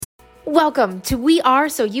Welcome to We Are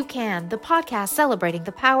So You Can, the podcast celebrating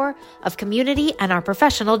the power of community and our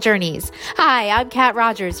professional journeys. Hi, I'm Kat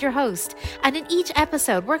Rogers, your host, and in each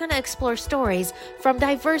episode, we're going to explore stories from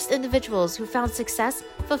diverse individuals who found success,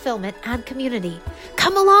 fulfillment, and community.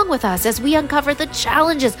 Come along with us as we uncover the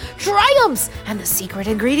challenges, triumphs, and the secret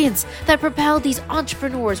ingredients that propel these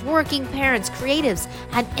entrepreneurs, working parents, creatives,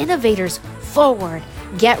 and innovators forward.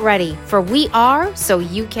 Get ready for We Are So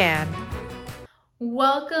You Can.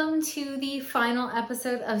 Welcome to the final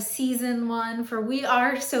episode of season 1 for We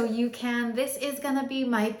Are So You Can. This is going to be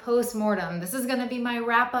my post-mortem. This is going to be my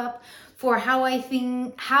wrap up for how I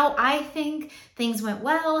think things went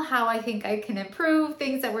well, how I think I can improve,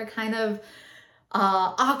 things that were kind of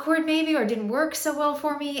awkward maybe or didn't work so well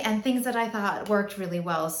for me, and things that I thought worked really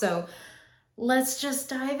well. So let's just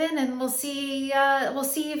dive in and we'll see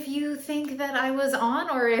if you think that I was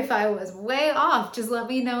on or if I was way off. Just let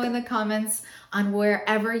me know in the comments on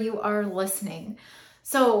wherever you are listening.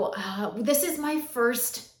 So this is my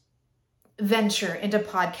first venture into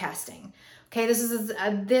podcasting. Okay,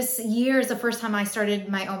 this year is the first time I started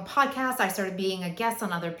my own podcast. I started being a guest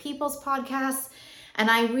on other people's podcasts,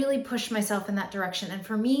 and I really pushed myself in that direction. And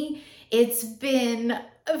for me, it's been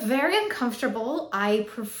very uncomfortable. I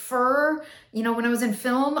prefer, when I was in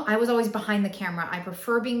film, I was always behind the camera. I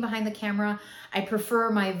prefer being behind the camera. I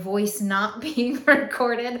prefer my voice not being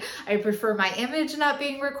recorded. I prefer my image not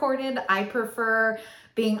being recorded. I prefer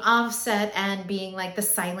being offset and being like the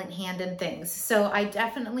silent hand in things. So I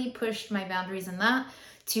definitely pushed my boundaries in that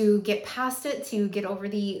to get past it, to get over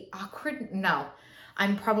the awkward. No,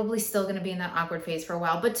 I'm probably still going to be in that awkward phase for a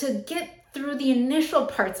while, but to get through the initial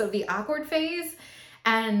parts of the awkward phase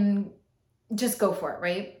and just go for it,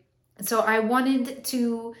 right? So I want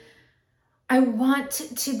to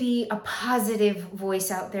be a positive voice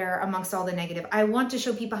out there amongst all the negative. I want to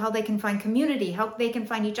show people how they can find community, how they can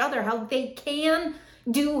find each other, how they can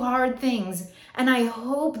do hard things. And I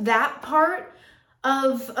hope that part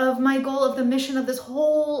of my goal, of the mission of this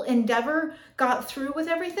whole endeavor got through with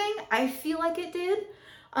everything. I feel like it did,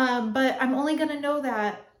 but I'm only going to know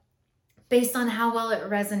that based on how well it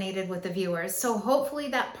resonated with the viewers. So hopefully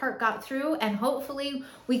that part got through, and hopefully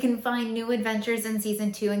we can find new adventures in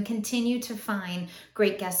season 2 and continue to find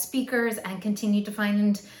great guest speakers and continue to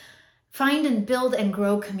find and build and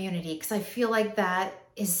grow community, because I feel like that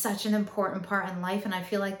is such an important part in life, and I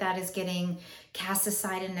feel like that is getting cast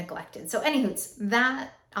aside and neglected. So anywho's,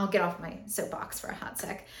 that, I'll get off my soapbox for a hot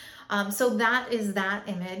sec. So that is that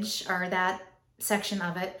image, or that section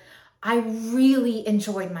of it. I really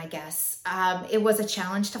enjoyed my guests. It was a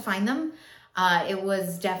challenge to find them. It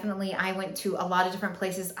was definitely, I went to a lot of different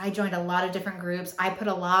places. I joined a lot of different groups. I put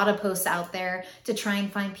a lot of posts out there to try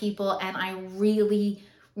and find people. And I really,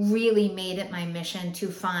 really made it my mission to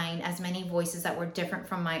find as many voices that were different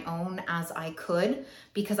from my own as I could,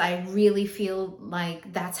 because I really feel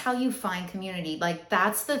like that's how you find community. Like,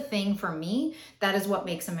 that's the thing for me. That is what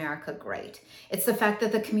makes America great. It's the fact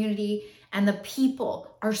that the community and the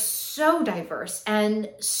people are so diverse, and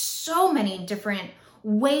so many different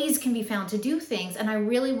ways can be found to do things. And I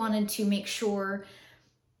really wanted to make sure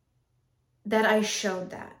that I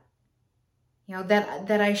showed that,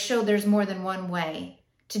 that I showed there's more than one way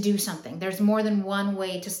to do something. There's more than one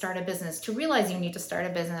way to start a business, to realize you need to start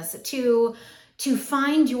a business, to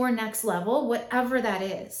find your next level, whatever that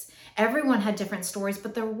is. Everyone had different stories,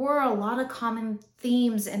 but there were a lot of common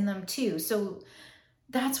themes in them too. So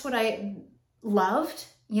that's what I loved,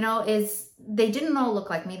 is they didn't all look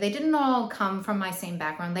like me. They didn't all come from my same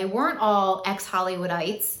background. They weren't all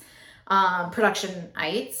ex-Hollywoodites,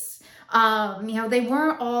 productionites. They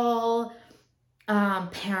weren't all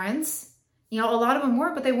parents. A lot of them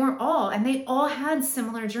were, but they weren't all. And they all had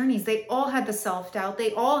similar journeys. They all had the self-doubt.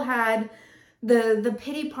 They all had the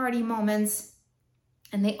pity party moments,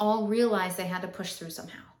 and they all realized they had to push through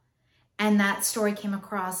somehow. And that story came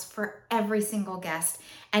across for every single guest.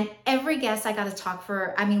 And every guest I got to talk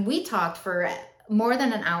for, we talked for more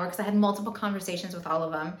than an hour, because I had multiple conversations with all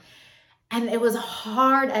of them. And it was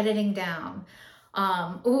hard editing down.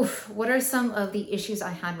 What are some of the issues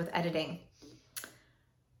I had with editing?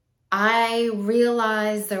 I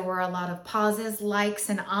realized there were a lot of pauses, likes,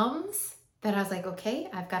 and ums that I was like, okay,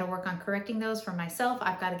 I've got to work on correcting those for myself.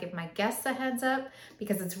 I've got to give my guests a heads up,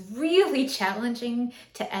 because it's really challenging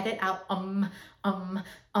to edit out all the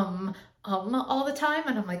time.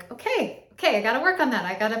 And I'm like, okay, I got to work on that.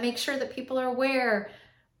 I got to make sure that people are aware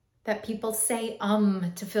that people say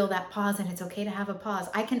to fill that pause, and it's okay to have a pause.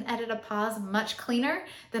 I can edit a pause much cleaner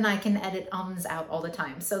than I can edit ums out all the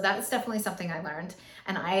time. So that's definitely something I learned.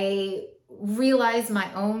 And I realize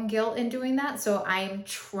my own guilt in doing that. So I'm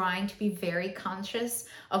trying to be very conscious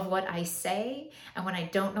of what I say. And when I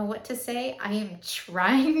don't know what to say, I am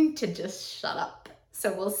trying to just shut up.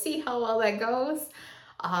 So we'll see how well that goes.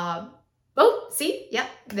 Oh, see? Yep,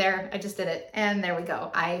 there, I just did it. And there we go.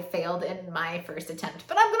 I failed in my first attempt,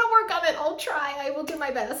 but I'm gonna work on it. I'll try, I will do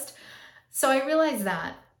my best. So I realized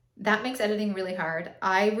that makes editing really hard.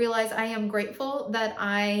 I realize I am grateful that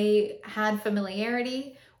I had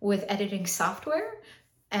familiarity with editing software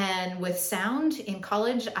and with sound. In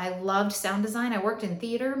college, I loved sound design. I worked in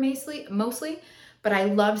theater mostly, but I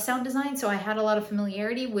loved sound design. So I had a lot of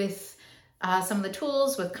familiarity with some of the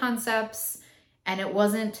tools, with concepts, and it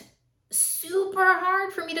wasn't super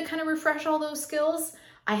hard for me to kind of refresh all those skills.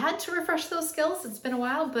 I had to refresh those skills. It's been a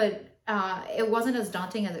while, but it wasn't as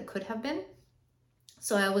daunting as it could have been.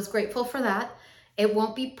 So I was grateful for that. It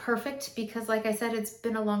won't be perfect because, like I said, it's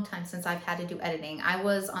been a long time since I've had to do editing. I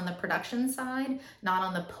was on the production side, not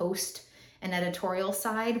on the post and editorial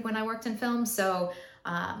side when I worked in film. So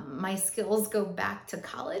my skills go back to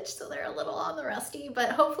college, so they're a little on the rusty, but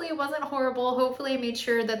hopefully it wasn't horrible. Hopefully I made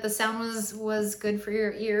sure that the sound was good for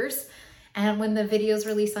your ears. And when the videos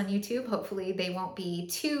release on YouTube, hopefully they won't be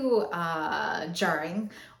too jarring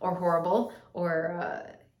or horrible or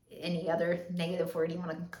any other negative word you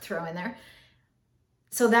want to throw in there.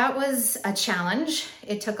 So that was a challenge.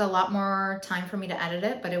 It took a lot more time for me to edit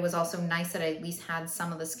it, but it was also nice that I at least had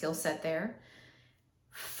some of the skill set there.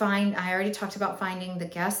 I already talked about finding the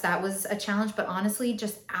guests. That was a challenge, but honestly,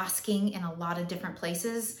 just asking in a lot of different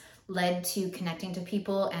places led to connecting to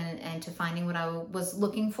people and to finding what I was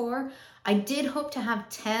looking for. I did hope to have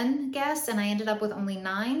 10 guests and I ended up with only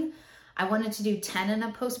 9. I wanted to do 10 in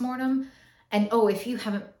a postmortem. And if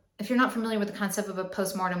you're not familiar with the concept of a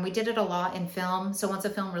postmortem, we did it a lot in film. So once a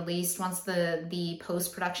film released, once the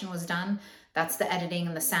post-production was done, that's the editing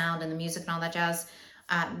and the sound and the music and all that jazz.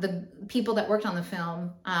 The people that worked on the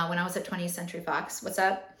film, when I was at 20th Century Fox, what's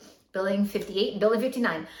up? Building 58 and Building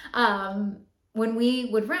 59. When we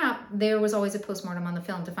would wrap, there was always a postmortem on the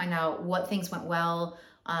film to find out what things went well.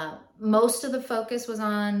 Most of the focus was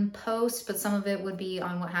on post, but some of it would be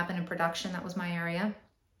on what happened in production. That was my area.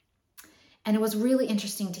 And it was really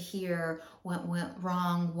interesting to hear what went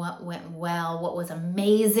wrong, what went well, what was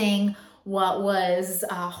amazing, what was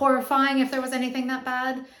horrifying, if there was anything that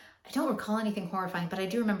bad. I don't recall anything horrifying, but I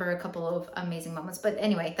do remember a couple of amazing moments. But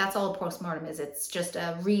anyway, that's all a postmortem is. It's just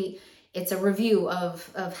it's a review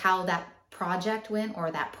of how that project went or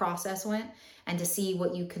that process went, and to see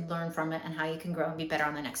what you can learn from it and how you can grow and be better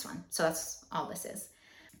on the next one. So that's all this is.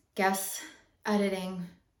 Guests, editing,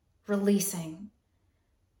 releasing.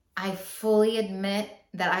 I fully admit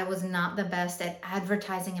that I was not the best at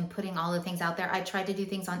advertising and putting all the things out there. I tried to do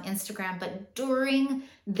things on Instagram, but during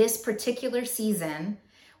this particular season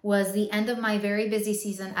was the end of my very busy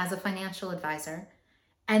season as a financial advisor.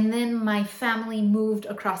 And then my family moved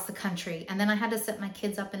across the country, and then I had to set my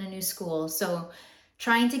kids up in a new school. So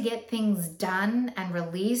trying to get things done and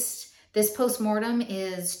released, this postmortem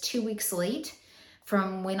is 2 weeks late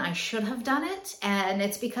from when I should have done it. And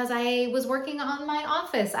it's because I was working on my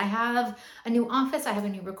office. I have a new office, I have a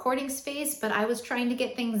new recording space, but I was trying to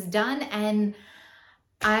get things done, and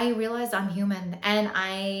I realized I'm human and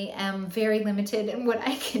I am very limited in what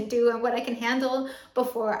I can do and what I can handle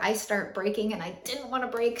before I start breaking, and I didn't want to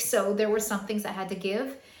break. So there were some things I had to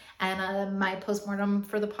give, and my postmortem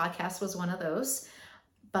for the podcast was one of those.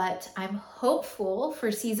 But I'm hopeful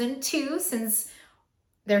for season 2, since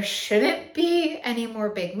there shouldn't be any more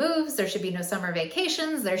big moves. There should be no summer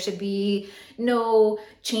vacations. There should be no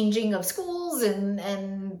changing of schools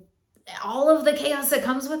and all of the chaos that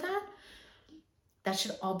comes with that. That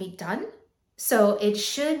should all be done. So it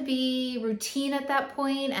should be routine at that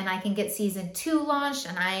point, and I can get season 2 launched,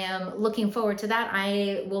 and I am looking forward to that.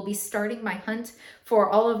 I will be starting my hunt for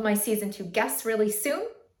all of my season 2 guests really soon,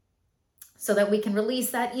 so that we can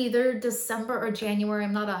release that either December or January.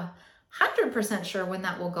 I'm not 100% sure when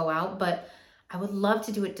that will go out, but I would love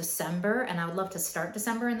to do it December, and I would love to start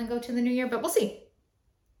December and then go to the new year, but we'll see.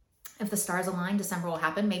 If the stars align, December will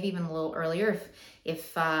happen, maybe even a little earlier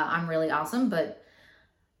if I'm really awesome, but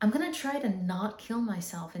I'm gonna try to not kill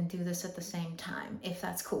myself and do this at the same time, if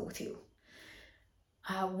that's cool with you.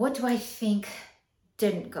 What do I think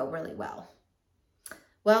didn't go really well?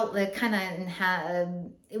 Well, it kind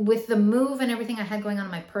of with the move and everything I had going on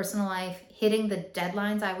in my personal life, hitting the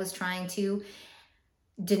deadlines I was trying to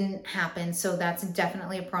didn't happen. So that's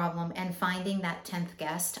definitely a problem. And finding that 10th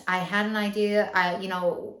guest, I had an idea. I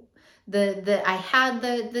had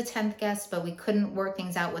the 10th guest, but we couldn't work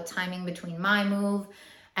things out with timing between my move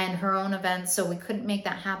and her own events. So we couldn't make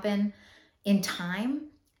that happen in time.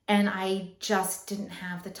 And I just didn't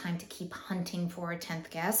have the time to keep hunting for a 10th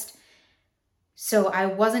guest. So I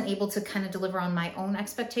wasn't able to kind of deliver on my own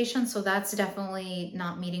expectations. So that's definitely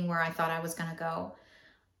not meeting where I thought I was going to go.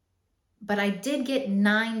 But I did get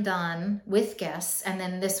 9 done with guests, and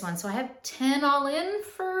then this one. So I have 10 all in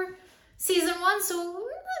for season 1. So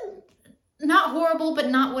not horrible, but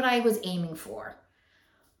not what I was aiming for.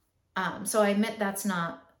 So I admit that's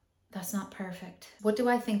not perfect. What do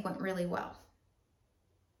I think went really well?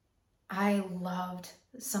 I loved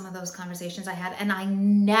some of those conversations I had, and I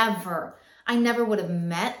never would have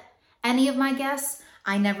met any of my guests.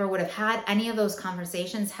 I never would have had any of those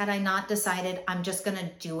conversations had I not decided I'm just going to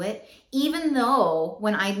do it. Even though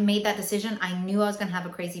when I made that decision, I knew I was going to have a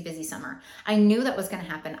crazy busy summer. I knew that was going to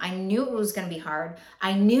happen. I knew it was going to be hard.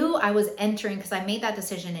 I knew I was entering, because I made that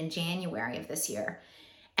decision in January of this year.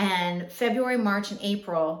 And February, March, and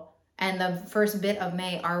April, and the first bit of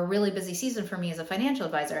May are a really busy season for me as a financial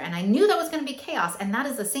advisor. And I knew that was going to be chaos. And that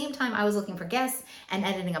is the same time I was looking for guests and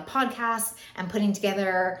editing a podcast and putting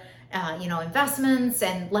together, investments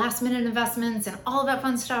and last minute investments and all of that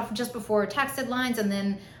fun stuff just before tax deadlines. And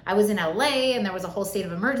then I was in LA and there was a whole state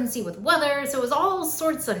of emergency with weather. So it was all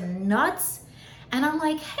sorts of nuts. And I'm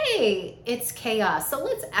like, hey, it's chaos. So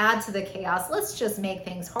let's add to the chaos. Let's just make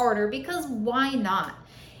things harder, because why not?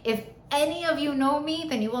 If any of you know me,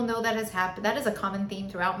 then you will know that has happened. That is a common theme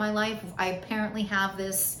throughout my life. I apparently have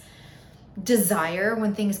this desire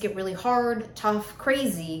when things get really hard, tough,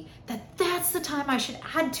 crazy, that's the time I should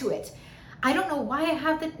add to it. I don't know why I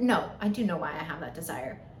have that. No, I do know why I have that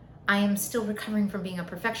desire. I am still recovering from being a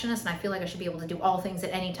perfectionist, and I feel like I should be able to do all things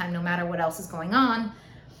at any time, no matter what else is going on.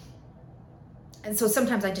 And so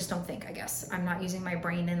sometimes I just don't think, I guess. I'm not using my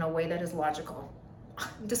brain in a way that is logical.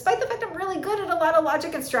 Despite the fact I'm really good at a lot of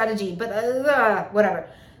logic and strategy, but whatever.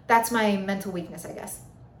 That's my mental weakness, I guess.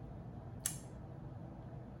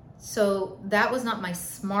 So that was not my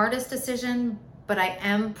smartest decision, but I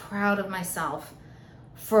am proud of myself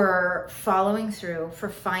for following through, for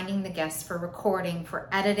finding the guests, for recording, for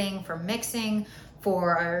editing, for mixing,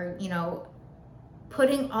 for,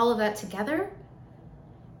 putting all of that together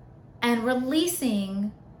and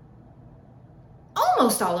releasing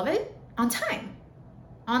almost all of it on time.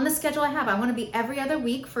 On the schedule I have. I want to be every other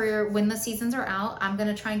week for when the seasons are out. I'm going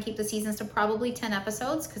to try and keep the seasons to probably 10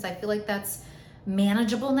 episodes, because I feel like that's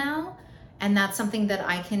manageable now. And that's something that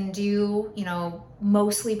I can do,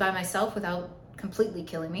 mostly by myself without completely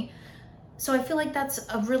killing me. So I feel like that's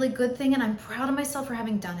a really good thing. And I'm proud of myself for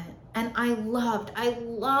having done it. And I loved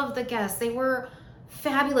the guests. They were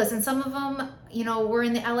fabulous. And some of them, were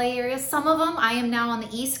in the LA area. Some of them, I am now on the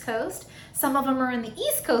East Coast. Some of them are in the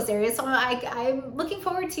East Coast area. So I'm looking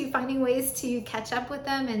forward to finding ways to catch up with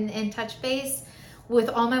them and touch base with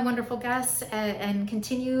all my wonderful guests and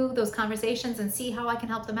continue those conversations and see how I can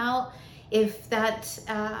help them out, if that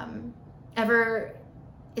ever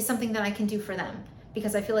is something that I can do for them.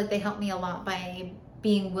 Because I feel like they help me a lot by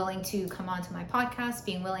being willing to come onto my podcast,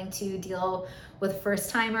 being willing to deal with a first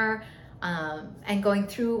timer, and going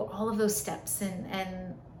through all of those steps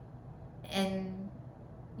and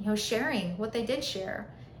sharing what they did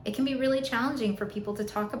share. It can be really challenging for people to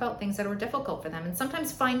talk about things that are difficult for them. And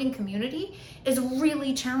sometimes finding community is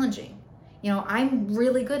really challenging. I'm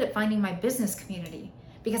really good at finding my business community,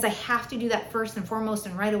 because I have to do that first and foremost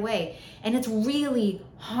and right away. And it's really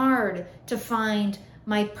hard to find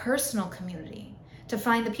my personal community, to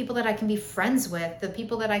find the people that I can be friends with, the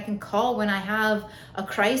people that I can call when I have a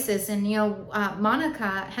crisis. And,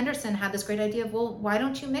 Monica Henderson had this great idea of, well, why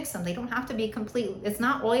don't you mix them? They don't have to be complete. It's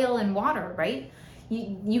not oil and water, right?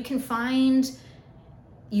 You can find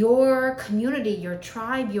your community, your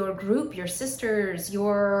tribe, your group, your sisters,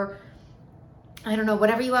 your,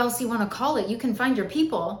 whatever else you want to call it. You can find your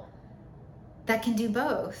people that can do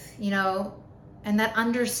both, and that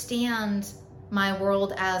understand my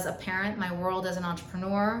world as a parent, my world as an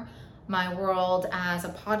entrepreneur, my world as a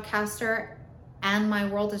podcaster, and my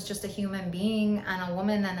world as just a human being and a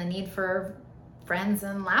woman and a need for friends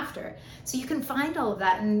and laughter. So you can find all of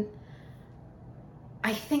that. And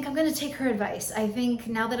I think I'm going to take her advice. I think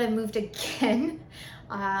now that I've moved again,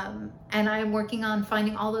 and I'm working on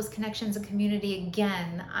finding all those connections and community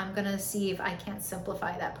again, I'm going to see if I can't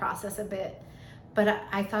simplify that process a bit. But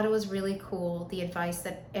I thought it was really cool, the advice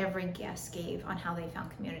that every guest gave on how they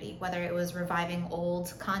found community, whether it was reviving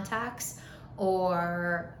old contacts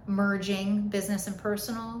or merging business and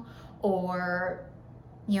personal, or,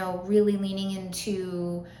 really leaning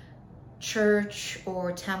into church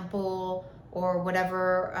or temple or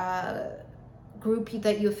whatever group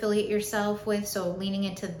that you affiliate yourself with. So leaning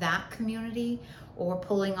into that community, or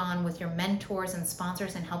pulling on with your mentors and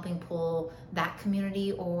sponsors and helping pull that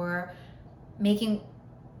community, or making,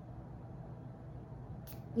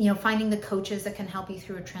 finding the coaches that can help you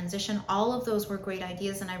through a transition. All of those were great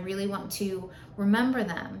ideas, and I really want to remember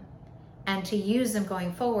them and to use them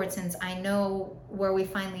going forward, since I know where we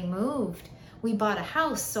finally moved. We bought a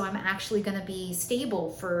house, so I'm actually going to be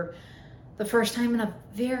stable for the first time in a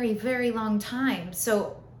very, very long time.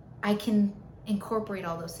 So I can incorporate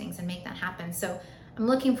all those things and make that happen. So I'm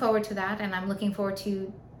looking forward to that, and I'm looking forward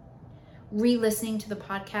to re-listening to the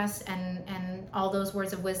podcast and all those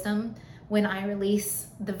words of wisdom when I release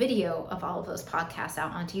the video of all of those podcasts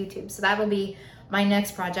out onto YouTube. So that will be my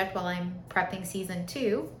next project while I'm prepping season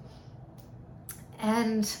 2.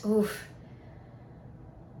 And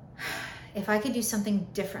if I could do something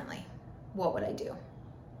differently, what would I do?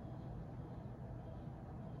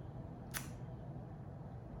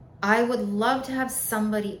 I would love to have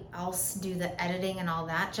somebody else do the editing and all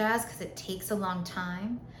that jazz, because it takes a long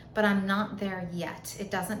time, but I'm not there yet.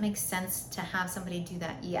 It doesn't make sense to have somebody do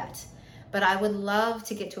that yet. But I would love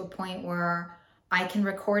to get to a point where I can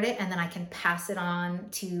record it and then I can pass it on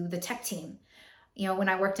to the tech team. When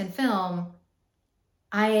I worked in film,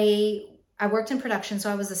 I worked in production,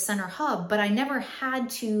 so I was a center hub, but I never had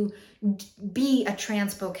to be a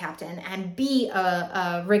transpo captain and be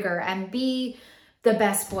a rigger and be the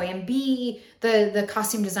best boy and be the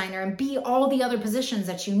costume designer and be all the other positions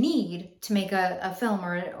that you need to make a film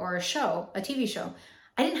or a show, a TV show.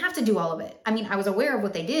 I didn't have to do all of it. I mean, I was aware of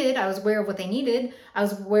what they did. I was aware of what they needed. I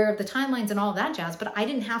was aware of the timelines and all that jazz, but I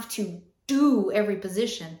didn't have to do every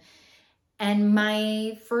position. And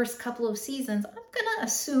my first couple of seasons, I'm gonna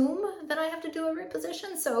assume that I have to do every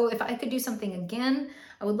position. So if I could do something again,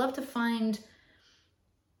 I would love to find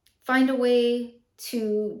a way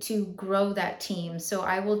to grow that team. So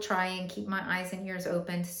I will try and keep my eyes and ears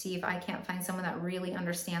open to see if I can't find someone that really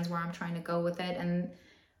understands where I'm trying to go with it and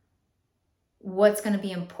what's going to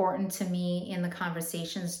be important to me in the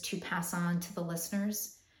conversations to pass on to the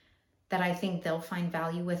listeners that I think they'll find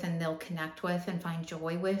value with and they'll connect with and find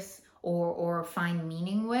joy with, or find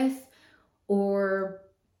meaning with, or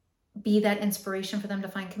be that inspiration for them to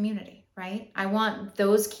find community, right? I want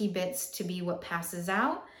those key bits to be what passes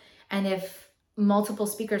out. And if multiple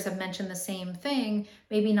speakers have mentioned the same thing,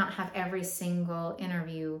 maybe not have every single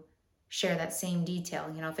interview share that same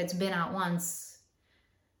detail. If it's been out once,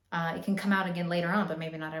 it can come out again later on, but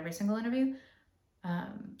maybe not every single interview.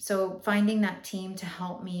 So finding that team to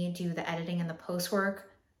help me do the editing and the post work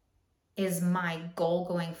is my goal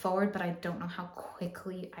going forward, but I don't know how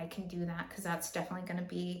quickly I can do that, because that's definitely going to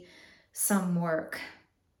be some work.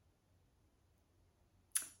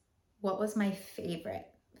 What was my favorite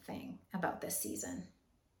thing about this season?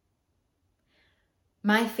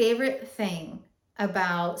 My favorite thing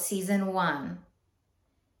about season 1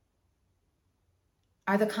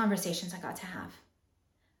 are the conversations I got to have.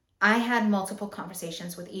 I had multiple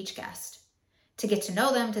conversations with each guest to get to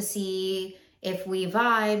know them, to see if we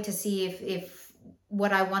vibe, to see if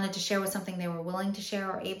what I wanted to share was something they were willing to share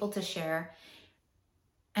or able to share.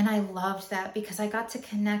 And I loved that because I got to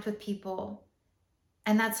connect with people.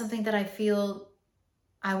 And that's something that I feel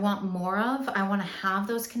I want more of. I want to have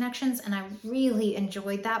those connections, and I really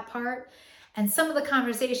enjoyed that part. And some of the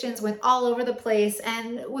conversations went all over the place,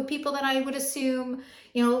 and with people that I would assume,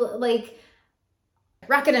 like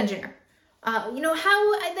rocket engineer.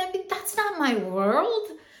 That's not my world.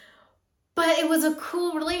 But it was a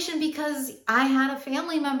cool relation because I had a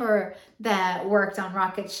family member that worked on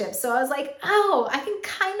rocket ships. So I was like, oh, I can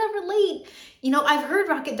kind of relate. I've heard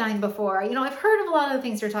Rocketdyne before. I've heard of a lot of the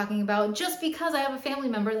things you're talking about just because I have a family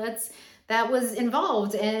member that was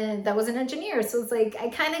involved and that was an engineer. So it's like, I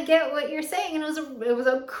kind of get what you're saying. And it was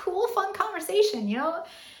a cool, fun conversation,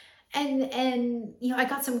 and I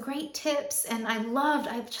got some great tips, and I loved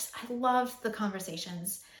the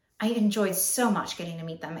conversations. I enjoyed so much getting to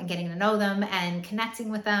meet them and getting to know them and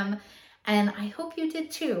connecting with them. And I hope you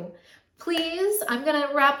did too. Please, I'm going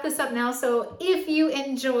to wrap this up now. So if you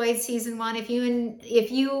enjoyed season 1,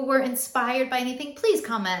 if you were inspired by anything, please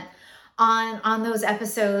comment on those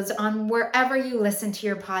episodes on wherever you listen to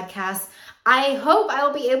your podcast. I hope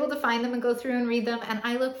I'll be able to find them and go through and read them. And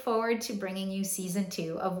I look forward to bringing you season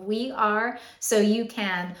 2 of We Are So You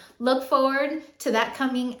Can. Look forward to that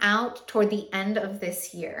coming out toward the end of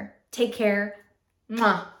this year. Take care.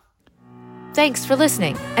 Mwah. Thanks for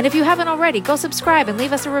listening. And if you haven't already, go subscribe and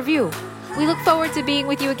leave us a review. We look forward to being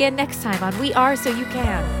with you again next time on We Are So You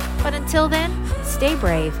Can. But until then, stay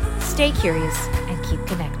brave, stay curious, and keep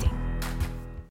connecting.